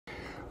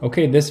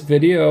Okay, this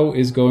video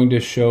is going to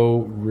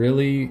show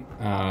really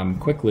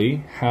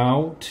quickly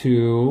how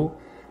to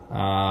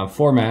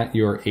format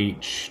your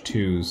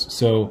H2s.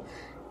 So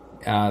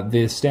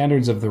the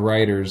standards of the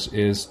writers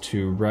is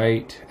to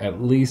write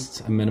at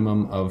least a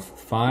minimum of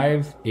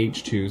 5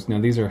 H2s. Now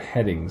these are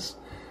headings.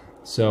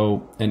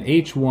 So an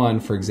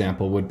H1, for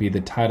example, would be the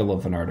title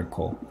of an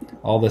article.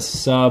 All the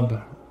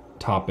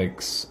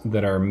subtopics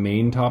that are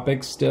main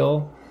topics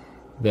still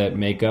that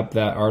make up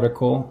that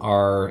article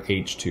are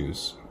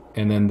H2s.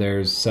 And then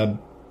there's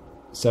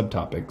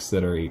subtopics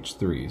that are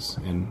H3s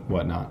and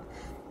whatnot.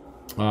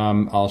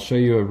 I'll show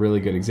you a really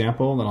good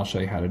example, then I'll show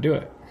you how to do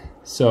it.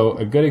 So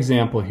a good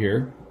example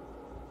here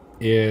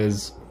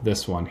is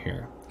this one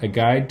here, A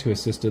Guide to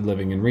Assisted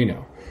Living in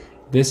Reno.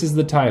 This is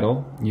the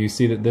title. You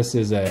see that this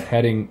is a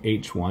heading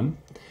H1.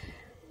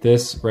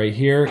 This right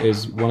here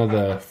is one of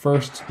the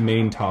first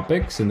main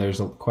topics, and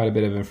there's quite a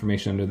bit of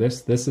information under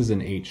this. This is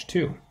an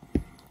H2.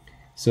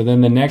 So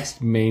then the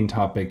next main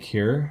topic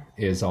here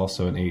is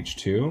also an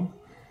H2.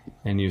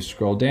 And you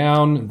scroll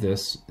down,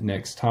 this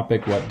next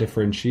topic, what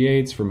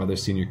differentiates from other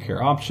senior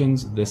care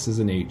options, this is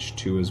an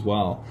H2 as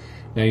well.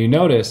 Now you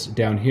notice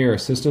down here,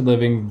 assisted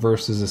living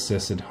versus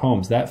assisted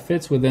homes. That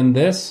fits within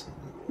this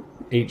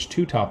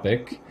H2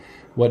 topic,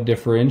 what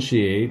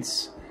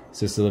differentiates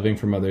assisted living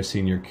from other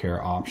senior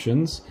care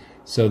options.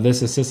 So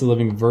this assisted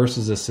living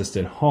versus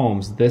assisted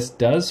homes, this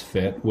does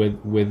fit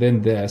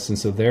within this, and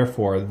so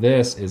therefore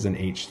this is an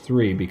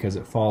H3 because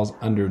it falls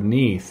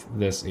underneath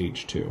this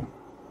H2.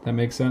 That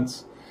makes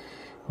sense?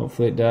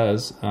 Hopefully it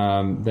does.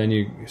 Then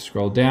you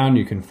scroll down,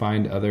 you can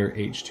find other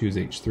H2s,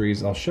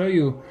 H3s. I'll show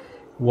you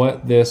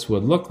what this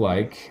would look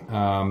like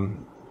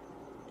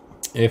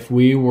if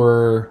we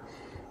were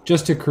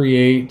just to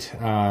create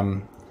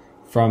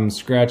from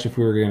scratch, if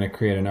we were going to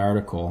create an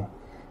article,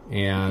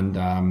 and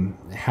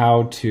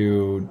how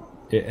to,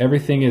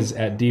 everything is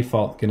at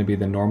default going to be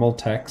the normal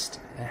text,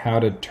 how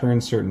to turn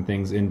certain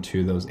things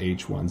into those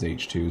H1s,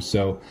 H2s.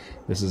 So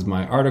this is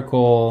my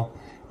article,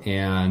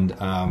 and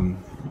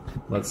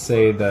let's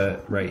say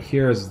that right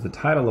here is the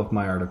title of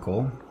my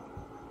article.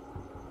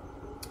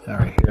 All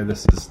right, here,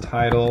 this is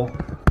title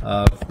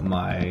of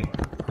my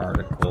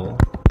article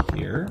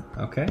here,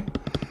 okay?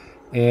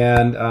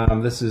 And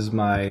this is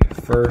my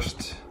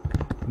first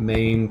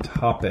main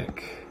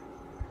topic.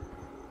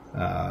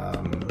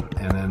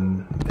 And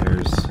then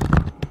there's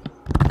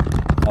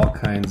all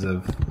kinds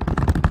of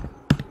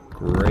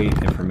great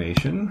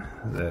information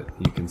that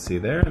you can see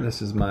there.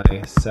 This is my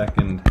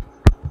second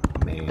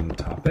main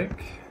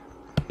topic,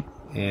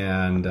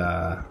 and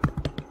that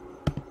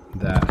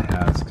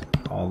has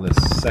all this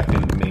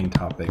second main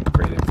topic,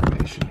 great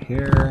information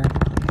here.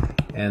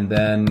 And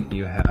then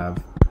you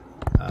have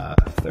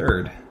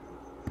third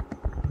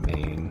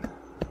main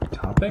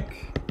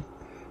topic,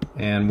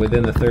 and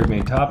within the third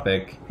main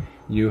topic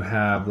you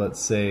have, let's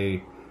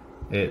say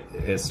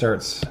it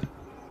starts,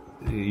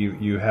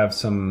 you have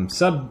some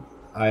sub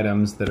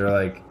items that are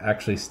like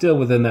actually still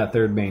within that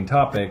third main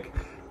topic,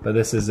 but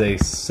this is a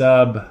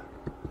sub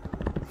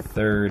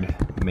third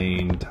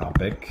main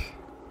topic.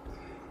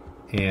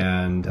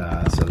 And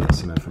so there's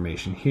some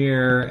information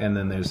here, and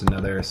then there's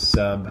another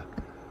sub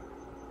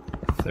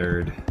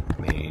third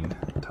main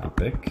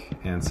topic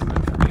and some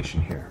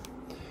information here.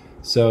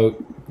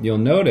 So you'll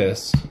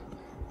notice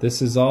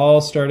this is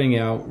all starting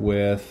out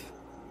with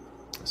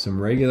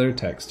some regular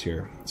text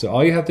here. So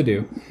all you have to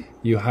do,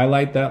 you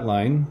highlight that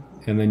line,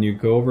 and then you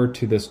go over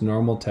to this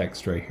normal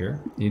text right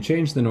here. You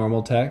change the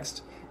normal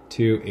text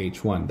to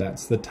H1.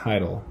 That's the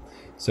title.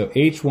 So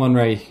H1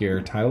 right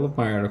here, title of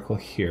my article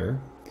here.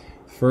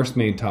 First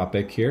main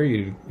topic here,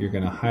 you're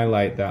going to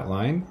highlight that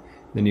line.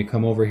 Then you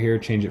come over here,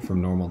 change it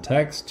from normal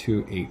text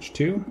to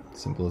H2.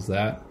 Simple as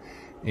that.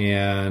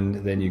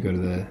 And then you go to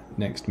the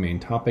next main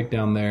topic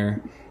down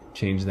there,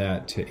 change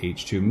that to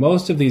H2.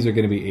 Most of these are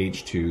going to be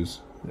H2s.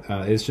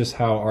 It's just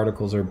how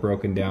articles are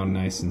broken down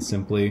nice and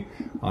simply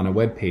on a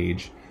web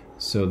page,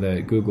 so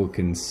that Google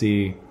can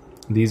see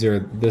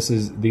this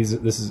is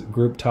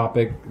group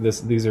topic.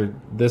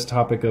 This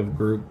topic of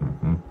group.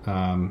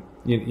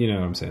 You know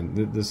what I'm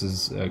saying. This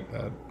is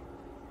a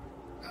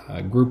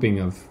grouping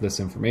of this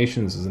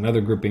information. This is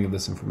another grouping of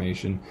this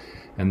information,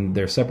 and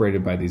they're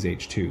separated by these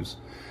H2s.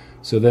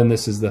 So then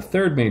this is the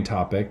third main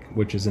topic,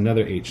 which is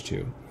another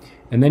H2.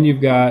 And then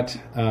you've got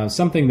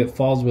something that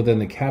falls within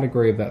the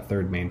category of that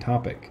third main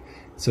topic.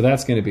 So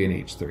that's going to be an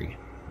H3.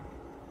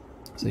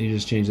 So you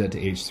just change that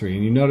to H3.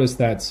 And you notice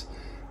that's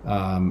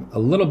a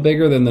little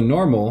bigger than the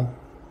normal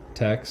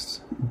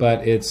text,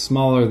 but it's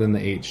smaller than the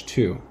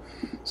H2.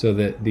 So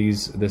that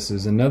this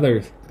is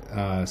another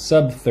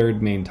sub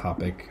third main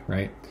topic,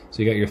 right?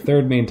 So you got your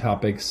third main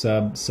topic,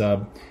 sub.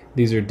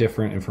 These are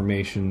different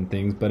information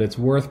things, but it's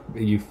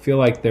you feel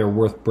like they're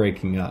worth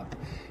breaking up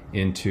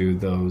into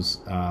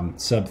those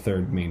sub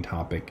third main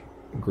topic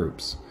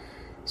groups.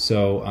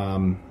 So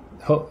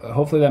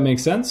hopefully that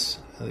makes sense.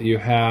 You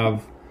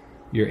have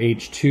your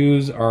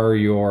H2s are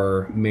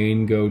your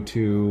main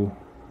go-to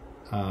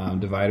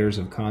dividers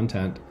of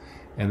content,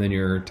 and then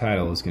your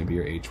title is going to be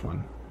your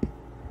H1.